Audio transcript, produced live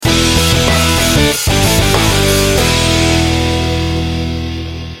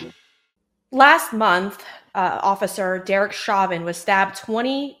Last month, Officer Derek Chauvin was stabbed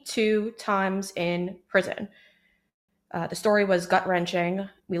 22 times in prison. The story was gut-wrenching.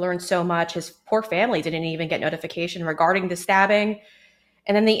 We learned so much. His poor family didn't even get notification regarding the stabbing.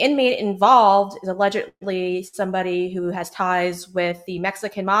 And then the inmate involved is allegedly somebody who has ties with the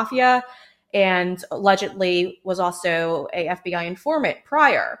Mexican mafia and allegedly was also a FBI informant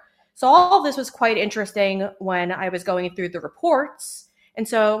prior. So all of this was quite interesting when I was going through the reports. And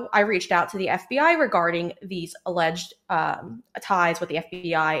so I reached out to the FBI regarding these alleged ties with the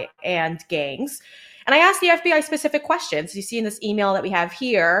FBI and gangs. And I asked the FBI specific questions. You see in this email that we have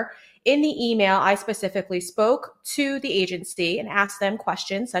here, in the email, I specifically spoke to the agency and asked them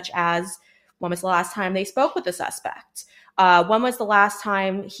questions such as, when was the last time they spoke with the suspect? When was the last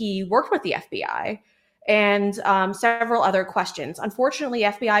time he worked with the FBI? And several other questions. Unfortunately,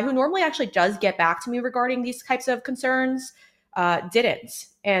 FBI, who normally actually does get back to me regarding these types of concerns, didn't.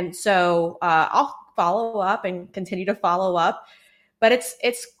 And so I'll follow up and continue to follow up. But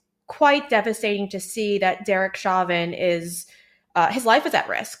it's quite devastating to see that Derek Chauvin is his life is at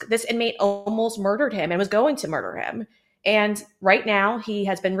risk. This inmate almost murdered him and was going to murder him. And right now he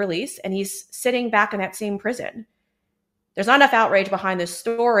has been released and he's sitting back in that same prison. There's not enough outrage behind this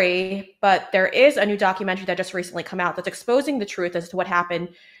story, but there is a new documentary that just recently come out that's exposing the truth as to what happened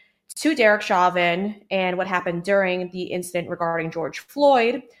to Derek Chauvin and what happened during the incident regarding George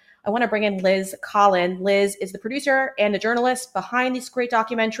Floyd. I want to bring in Liz Collin. Liz is the producer and the journalist behind this great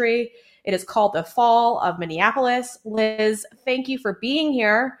documentary. It is called The Fall of Minneapolis. Liz, thank you for being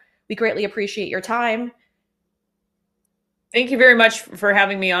here. We greatly appreciate your time. Thank you very much for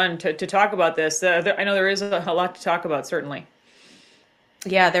having me on to talk about this. I know there is a lot to talk about, certainly.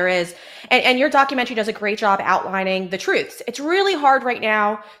 Yeah, there is. And your documentary does a great job outlining the truths. It's really hard right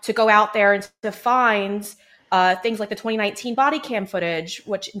now to go out there and to find things like the 2019 body cam footage,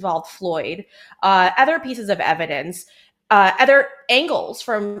 which involved Floyd, other pieces of evidence, other angles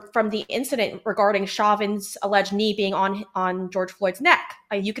from the incident regarding Chauvin's alleged knee being on George Floyd's neck.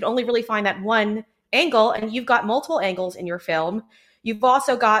 You can only really find that one angle, and you've got multiple angles in your film. You've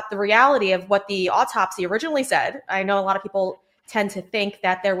also got the reality of what the autopsy originally said. I know a lot of people tend to think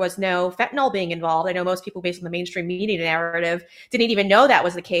that there was no fentanyl being involved. I know most people, based on the mainstream media narrative, didn't even know that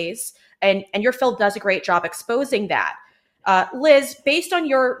was the case. And your film does a great job exposing that. Liz, based on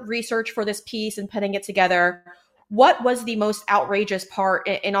your research for this piece and putting it together, what was the most outrageous part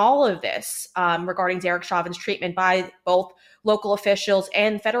in all of this regarding Derek Chauvin's treatment by both local officials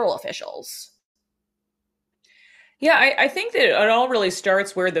and federal officials? Yeah, I think that it all really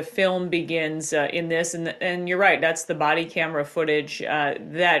starts where the film begins in this, and you're right. That's the body camera footage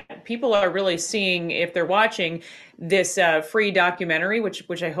that people are really seeing if they're watching this free documentary,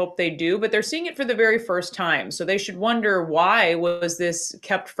 which I hope they do. But they're seeing it for the very first time, so they should wonder, why was this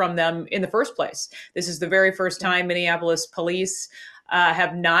kept from them in the first place? This is the very first time Minneapolis police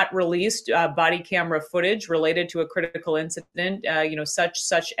have not released body camera footage related to a critical incident,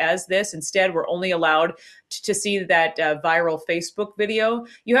 such as this. Instead, we're only allowed to see that viral Facebook video.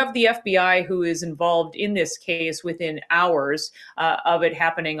 You have the FBI, who is involved in this case within hours of it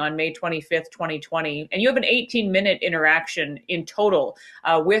happening on May 25th, 2020. And you have an 18-minute interaction in total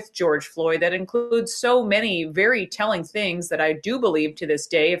with George Floyd that includes so many very telling things that I do believe to this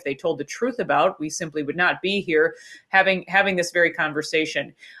day, if they told the truth about, we simply would not be here having this very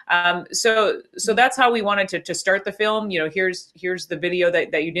conversation. So that's how we wanted to start the film. Here's the video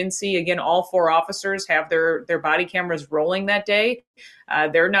that you didn't see. Again, all four officers have their body cameras rolling that day.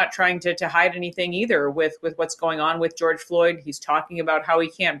 They're not trying to hide anything either with what's going on with George Floyd. He's talking about how he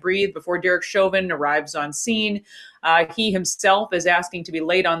can't breathe before Derek Chauvin arrives on scene. He himself is asking to be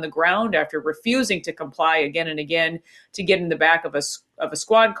laid on the ground after refusing to comply again and again to get in the back of a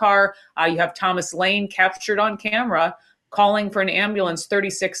squad car. You have Thomas Lane captured on camera calling for an ambulance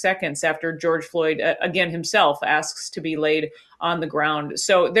 36 seconds after George Floyd, again himself, asks to be laid on the ground.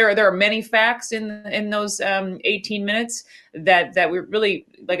 So there are many facts in those 18 minutes that we really,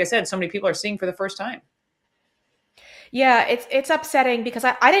 like I said, so many people are seeing for the first time. Yeah, it's upsetting because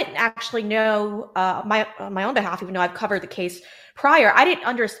I didn't actually know on my own behalf, even though I've covered the case prior. I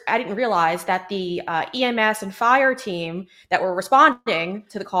didn't realize that the EMS and fire team that were responding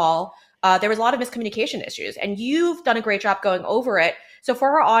to the call, there was a lot of miscommunication issues, and you've done a great job going over it. So for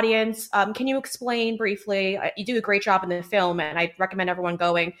our audience, can you explain briefly? You do a great job in the film, and I recommend everyone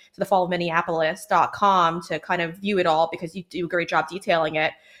going to thefallofminneapolis.com to kind of view it all, because you do a great job detailing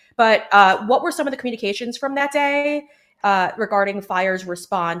it. But what were some of the communications from that day regarding fire's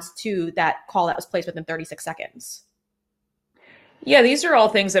response to that call that was placed within 36 seconds? Yeah, these are all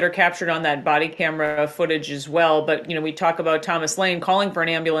things that are captured on that body camera footage as well. But, we talk about Thomas Lane calling for an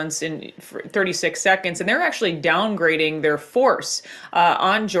ambulance in 36 seconds, and they're actually downgrading their force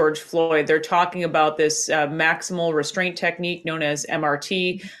on George Floyd. They're talking about this maximal restraint technique known as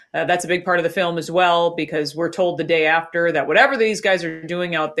MRT. That's a big part of the film as well, because we're told the day after that whatever these guys are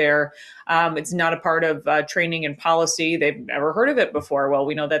doing out there, it's not a part of training and policy. They've never heard of it before. Well,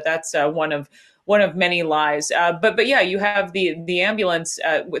 we know that that's one of many lies. But yeah, you have the ambulance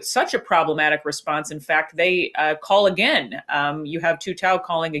with such a problematic response. In fact, they call again. You have Tou Thao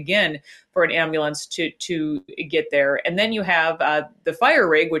calling again for an ambulance to get there, and then you have the fire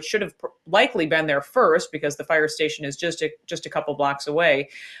rig, which should have likely been there first because the fire station is just a couple blocks away.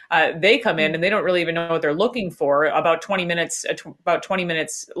 They come in and they don't really even know what they're looking for. About 20 minutes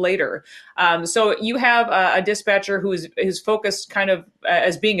later, so you have a dispatcher who is focused kind of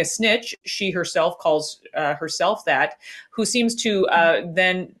as being a snitch. She herself calls herself that, who seems to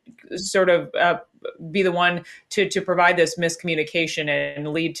then sort of be the one to provide this miscommunication and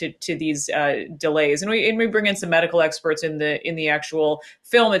lead to these delays. And we bring in some medical experts in the actual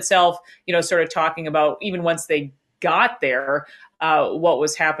film itself, sort of talking about even once they got there, what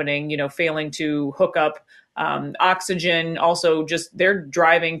was happening, failing to hook up oxygen. Also, just they're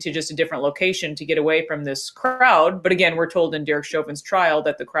driving to just a different location to get away from this crowd. But again, we're told in Derek Chauvin's trial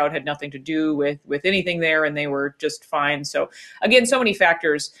that the crowd had nothing to do with anything there, and they were just fine. So again, so many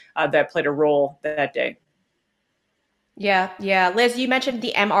factors that played a role that day. Yeah. Liz, you mentioned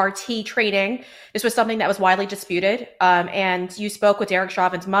the MRT training. This was something that was widely disputed. And you spoke with Derek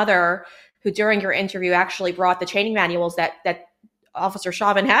Chauvin's mother, who during your interview actually brought the training manuals that Officer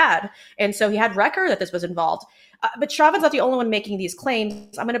Chauvin had. And so he had record that this was involved. But Chauvin's not the only one making these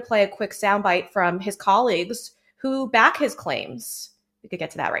claims. I'm going to play a quick soundbite from his colleagues who back his claims. We could get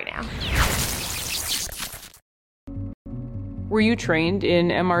to that right now. Were you trained in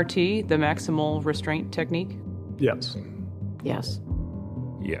MRT, the maximal restraint technique? Yes. Yes.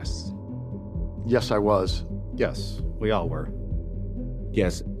 Yes. Yes, I was. Yes, we all were.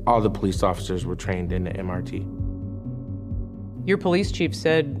 Yes, all the police officers were trained in the MRT. Your police chief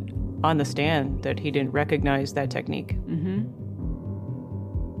said on the stand that he didn't recognize that technique. Mm-hmm.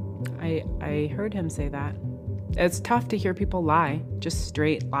 I heard him say that. It's tough to hear people lie, just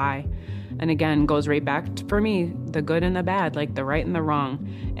straight lie. And again, goes right back to, for me, the good and the bad, like the right and the wrong.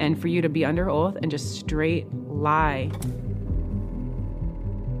 And for you to be under oath and just straight lie.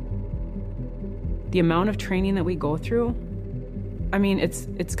 The amount of training that we go through, I mean,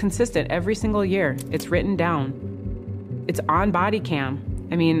 it's consistent every single year. It's written down. It's on body cam.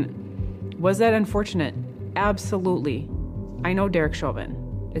 I mean, was that unfortunate? Absolutely. I know Derek Chauvin.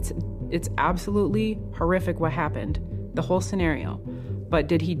 It's absolutely horrific what happened, the whole scenario. But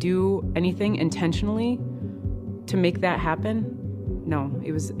did he do anything intentionally to make that happen? No,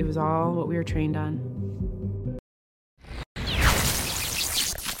 it was all what we were trained on.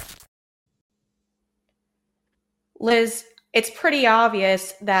 Liz, it's pretty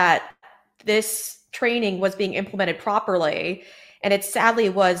obvious that this training was being implemented properly, and it sadly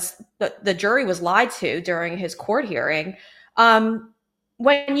was the jury was lied to during his court hearing.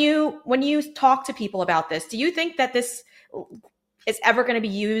 When you talk to people about this, do you think that this is ever going to be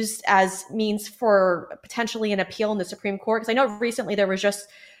used as means for potentially an appeal in the Supreme Court? Because I know recently there was just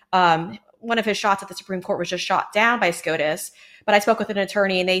one of his shots at the Supreme Court was just shot down by SCOTUS, but I spoke with an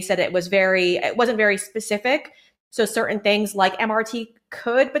attorney and they said it wasn't very specific. So certain things like MRT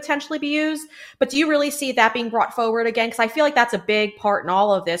could potentially be used. But do you really see that being brought forward again? Because I feel like that's a big part in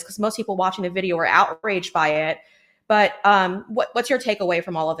all of this, because most people watching the video are outraged by it. But what's your takeaway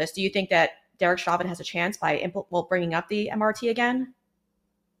from all of this? Do you think that Derek Chauvin has a chance by bringing up the MRT again?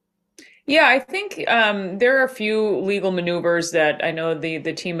 Yeah, I think there are a few legal maneuvers that I know the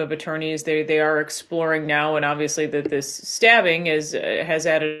team of attorneys they are exploring now, and obviously that this stabbing has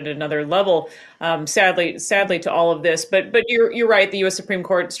added another level, sadly to all of this. But you're right. The U.S. Supreme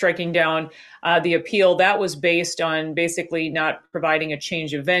Court striking down the appeal that was based on basically not providing a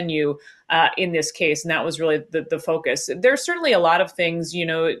change of venue in this case, and that was really the focus. There's certainly a lot of things,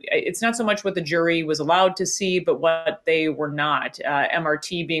 it's not so much what the jury was allowed to see, but what they were not.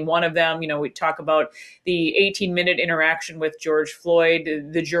 MRT being one of them. We talk about the 18-minute interaction with George Floyd.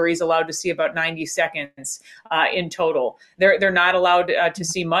 The jury's allowed to see about 90 seconds in total. They're not allowed to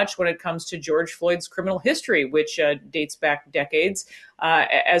see much when it comes to George Floyd's criminal history, which dates back decades.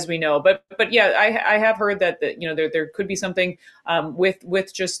 As we know, but yeah, I have heard that there could be something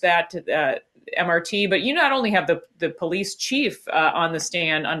with just that MRT. But you not only have the police chief on the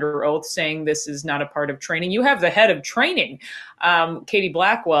stand under oath saying this is not a part of training, you have the head of training Katie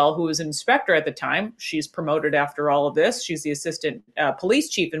Blackwell, who was an inspector at the time. She's promoted after all of this. She's the assistant police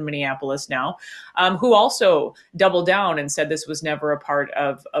chief in Minneapolis now, who also doubled down and said this was never a part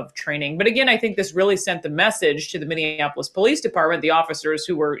of training. But again, I think this really sent the message to the Minneapolis Police Department, the officers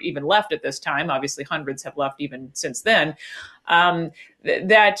who were even left at this time. Obviously, hundreds have left even since then. The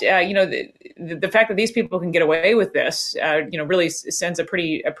fact that these people can get away with this, really sends a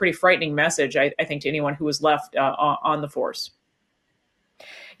pretty frightening message, I think, to anyone who was left on the force.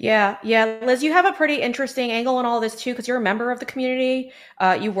 Yeah. Liz, you have a pretty interesting angle in all this too, because you're a member of the community.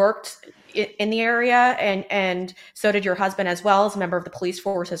 You worked in the area, and so did your husband as well, as a member of the police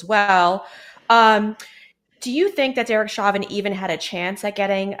force as well. Do you think that Derek Chauvin even had a chance at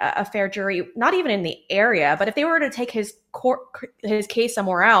getting a fair jury, not even in the area, but if they were to take his case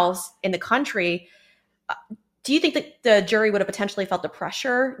somewhere else in the country, do you think that the jury would have potentially felt the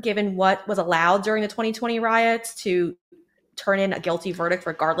pressure, given what was allowed during the 2020 riots, to turn in a guilty verdict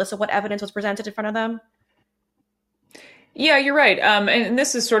regardless of what evidence was presented in front of them? Yeah, you're right. And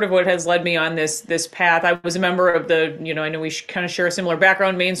this is sort of what has led me on this path. I was a member of the, I know we kind of share a similar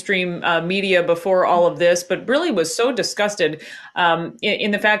background, mainstream media before all of this, but really was so disgusted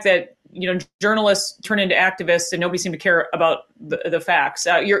in the fact that, journalists turn into activists and nobody seemed to care about the facts.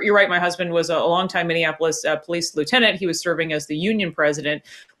 You're right. My husband was a longtime Minneapolis police lieutenant. He was serving as the union president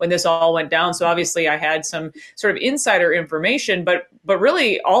when this all went down. So obviously I had some sort of insider information, but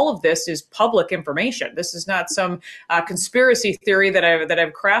really all of this is public information. This is not some conspiracy theory that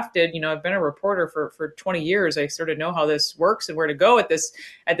I've crafted. I've been a reporter for 20 years. I sort of know how this works and where to go at this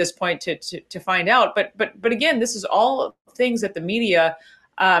point to find out. But again, this is all things that the media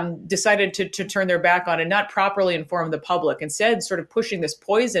decided to turn their back on and not properly inform the public. Instead, sort of pushing this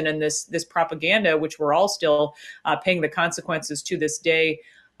poison and this propaganda, which we're all still paying the consequences to this day.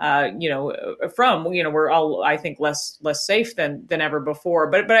 We're all, I think, less safe than ever before.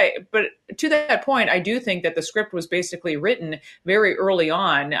 But to that point, I do think that the script was basically written very early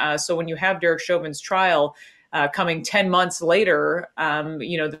on. So when you have Derek Chauvin's trial coming 10 months later,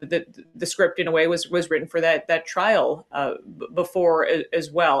 the script in a way was written for that trial before as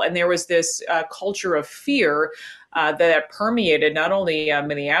well. And there was this culture of fear that permeated not only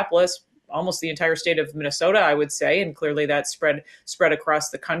Minneapolis, almost the entire state of Minnesota, I would say, and clearly that spread across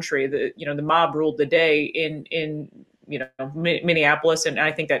the country. The mob ruled the day in Minneapolis, and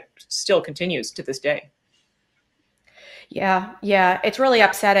I think that still continues to this day. Yeah, it's really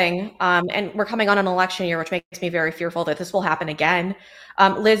upsetting. And we're coming on an election year, which makes me very fearful that this will happen again.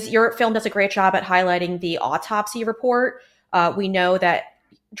 Liz, your film does a great job at highlighting the autopsy report. We know that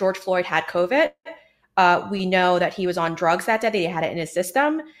George Floyd had COVID. We know that he was on drugs that day, that he had it in his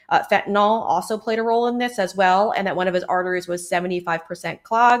system. Fentanyl also played a role in this as well, and that one of his arteries was 75%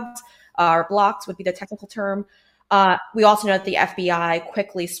 clogged, or blocked would be the technical term. We also know that the FBI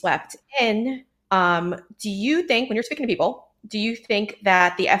quickly swept in. Do you think, when you're speaking to people, do you think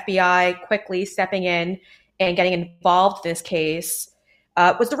that the FBI quickly stepping in and getting involved in this case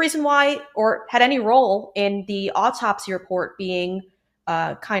was the reason why, or had any role in the autopsy report being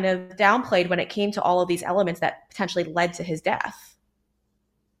kind of downplayed when it came to all of these elements that potentially led to his death?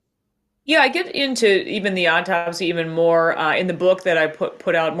 Yeah, I get into even the autopsy even more in the book that I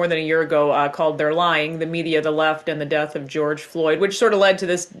put out more than a year ago called "They're Lying: The Media, the Left, and the Death of George Floyd," which sort of led to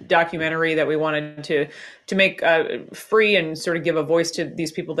this documentary that we wanted to make free and sort of give a voice to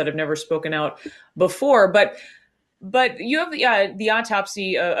these people that have never spoken out before. But you have the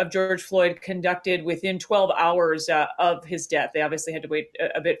autopsy of George Floyd conducted within 12 hours of his death. They obviously had to wait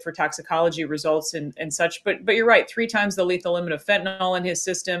a bit for toxicology results and such. But you're right, 3 times the lethal limit of fentanyl in his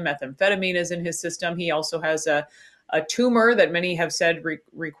system. Methamphetamine is in his system. He also has a tumor that many have said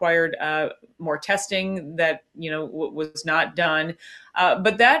required more testing that was not done.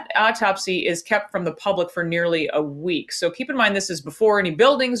 But that autopsy is kept from the public for nearly a week. So keep in mind, this is before any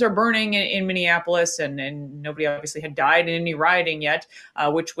buildings are burning in Minneapolis, and nobody obviously had died in any rioting yet,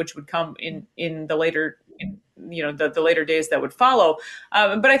 which would come in the later. The later days that would follow.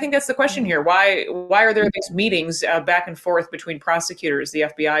 But I think that's the question here. Why are there these meetings back and forth between prosecutors? The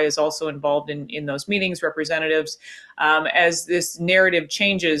FBI is also involved in those meetings, representatives, as this narrative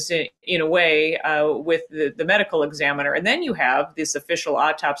changes in a way with the medical examiner. And then you have this official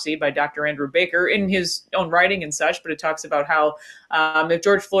autopsy by Dr. Andrew Baker in his own writing and such, but it talks about how if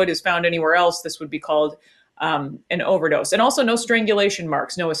George Floyd is found anywhere else, this would be called an overdose, and also no strangulation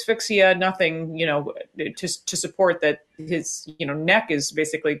marks, no asphyxia, nothing, to support that his, neck is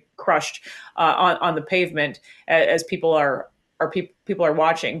basically crushed on the pavement as people are people are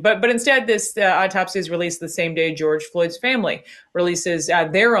watching. But instead, this autopsy is released the same day George Floyd's family releases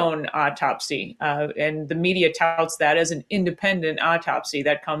their own autopsy, and the media touts that as an independent autopsy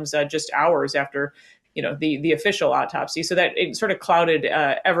that comes just hours after the official autopsy. So that it sort of clouded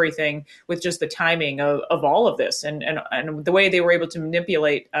everything with just the timing of all of this and the way they were able to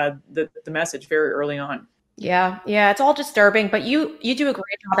manipulate the message very early on. Yeah, it's all disturbing, but you do a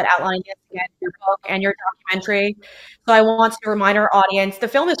great job at outlining this in your book and your documentary. So I want to remind our audience, the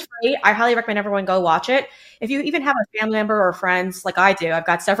film is free. I highly recommend everyone go watch it. If you even have a family member or friends like I do, I've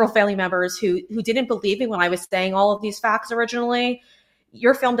got several family members who didn't believe me when I was saying all of these facts originally.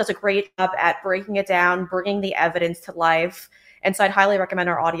 Your film does a great job at breaking it down, bringing the evidence to life. And so I'd highly recommend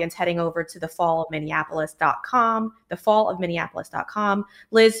our audience heading over to thefallofminneapolis.com, thefallofminneapolis.com.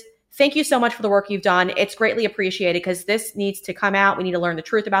 Liz, thank you so much for the work you've done. It's greatly appreciated because this needs to come out. We need to learn the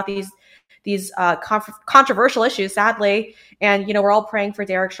truth about these controversial issues, sadly. And, we're all praying for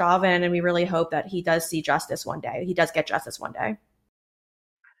Derek Chauvin, and we really hope that he does see justice one day. He does get justice one day.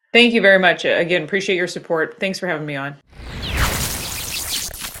 Thank you very much. Again, appreciate your support. Thanks for having me on.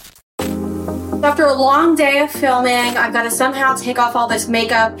 After a long day of filming, I've got to somehow take off all this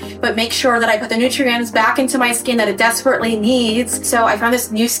makeup, but make sure that I put the nutrients back into my skin that it desperately needs. So I found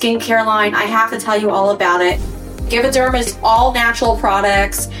this new skincare line. I have to tell you all about it. Givaderm is all natural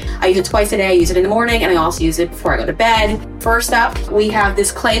products. I use it twice a day. I use it in the morning, and I also use it before I go to bed. First up, we have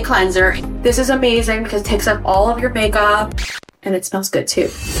this clay cleanser. This is amazing because it takes up all of your makeup. And it smells good too.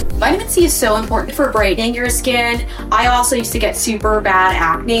 Vitamin C is so important for brightening your skin. I also used to get super bad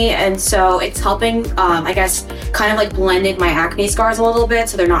acne, and so it's helping, kind of like blending my acne scars a little bit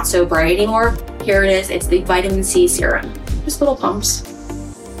so they're not so bright anymore. Here it is. It's the vitamin C serum. Just little pumps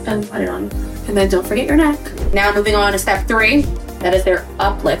and put it on. And then don't forget your neck. Now moving on to step 3. That is their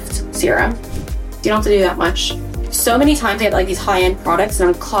Uplift serum. You don't have to do that much. So many times I get like these high-end products and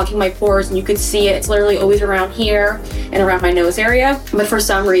I'm clogging my pores, and you could see it. It's literally always around here and around my nose area. But for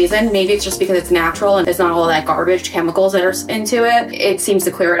some reason, maybe it's just because it's natural and there's not all that garbage chemicals that are into it, it seems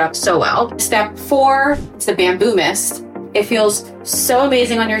to clear it up so well. Step 4, it's the bamboo mist. It feels so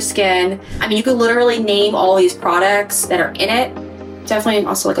amazing on your skin. I mean, you could literally name all these products that are in it. Definitely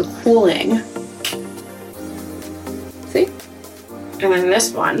also like a cooling. See? And then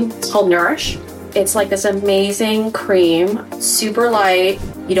this one, it's called Nourish. It's like this amazing cream, super light.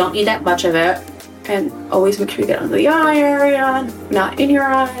 You don't need that much of it. And always make sure you get under the eye area, not in your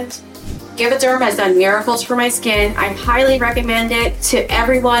eyes. Givaderm has done miracles for my skin. I highly recommend it to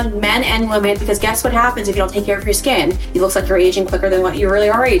everyone, men and women, because guess what happens if you don't take care of your skin? It looks like you're aging quicker than what you really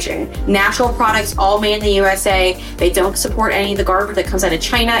are aging. Natural products, all made in the USA. They don't support any of the garbage that comes out of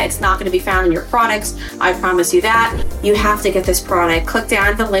China. It's not going to be found in your products. I promise you that. You have to get this product. Click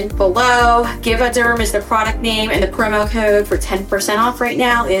down the link below. Givaderm is the product name, and the promo code for 10% off right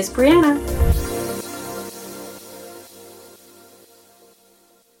now is Brianna.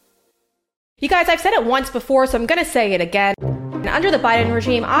 You guys, I've said it once before, so I'm going to say it again. Under the Biden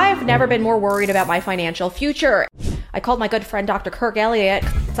regime, I've never been more worried about my financial future. I called my good friend Dr. Kirk Elliott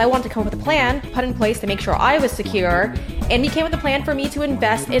because I wanted to come up with a plan put in place to make sure I was secure, and he came with a plan for me to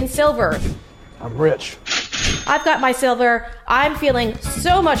invest in silver. I'm rich. I've got my silver. I'm feeling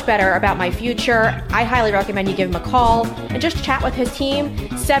so much better about my future. I highly recommend you give him a call and just chat with his team,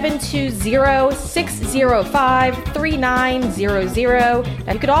 720-605-3900.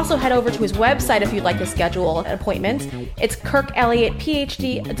 Now, you could also head over to his website if you'd like to schedule an appointment. It's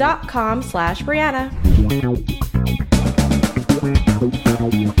kirkelliottphd.com/Brianna.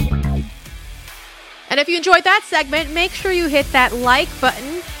 And if you enjoyed that segment, make sure you hit that like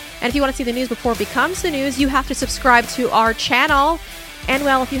button. And if you want to see the news before it becomes the news, you have to subscribe to our channel. And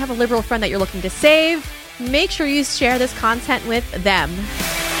well, if you have a liberal friend that you're looking to save, make sure you share this content with them.